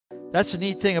That's the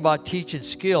neat thing about teaching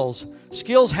skills.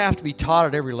 Skills have to be taught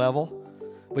at every level,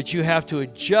 but you have to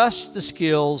adjust the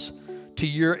skills to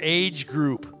your age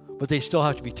group, but they still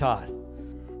have to be taught.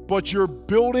 But you're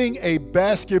building a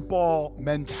basketball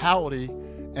mentality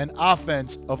and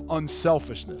offense of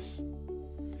unselfishness.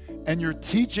 And you're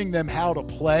teaching them how to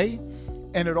play,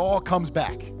 and it all comes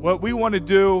back. What we want to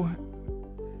do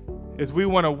is we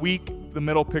want to weak the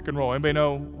middle pick and roll. Anybody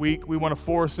know weak? We want to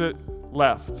force it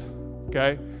left,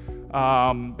 okay?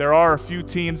 There are a few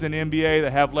teams in the NBA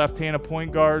that have left-handed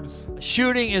point guards.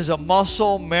 Shooting is a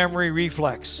muscle memory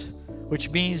reflex, which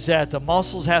means that the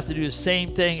muscles have to do the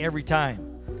same thing every time.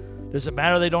 Does it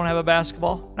matter they don't have a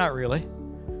basketball? Not really.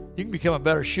 You can become a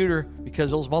better shooter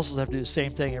because those muscles have to do the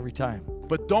same thing every time.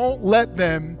 But don't let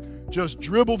them just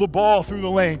dribble the ball through the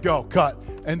lane, go, cut,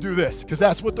 and do this, because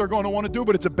that's what they're going to want to do,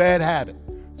 but it's a bad habit.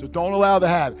 So don't allow the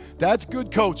habit. That's good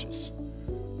coaches.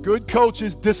 Good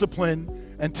coaches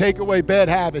discipline and take away bad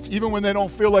habits, even when they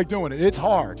don't feel like doing it. It's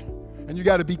hard, and you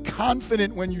got to be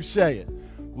confident when you say it.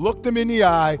 Look them in the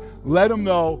eye, let them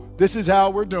know this is how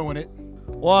we're doing it.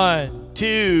 1,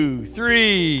 2,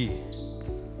 3.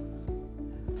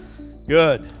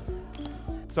 Good.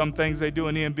 Some things they do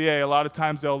in the NBA, a lot of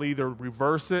times they'll either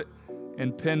reverse it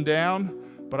and pin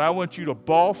down, but I want you to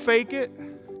ball fake it,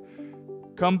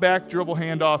 come back, dribble,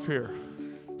 hand off here.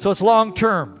 So it's long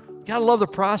term. You got to love the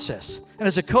process. And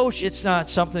as a coach, it's not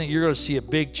something that you're going to see a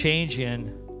big change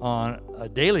in on a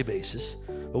daily basis.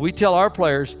 But we tell our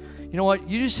players, you know what,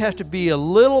 you just have to be a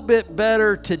little bit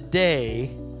better today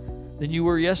than you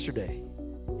were yesterday.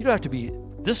 You don't have to be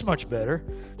this much better,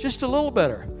 just a little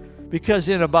better. Because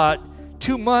in about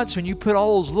 2 months, when you put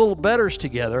all those little betters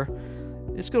together,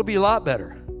 it's going to be a lot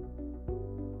better.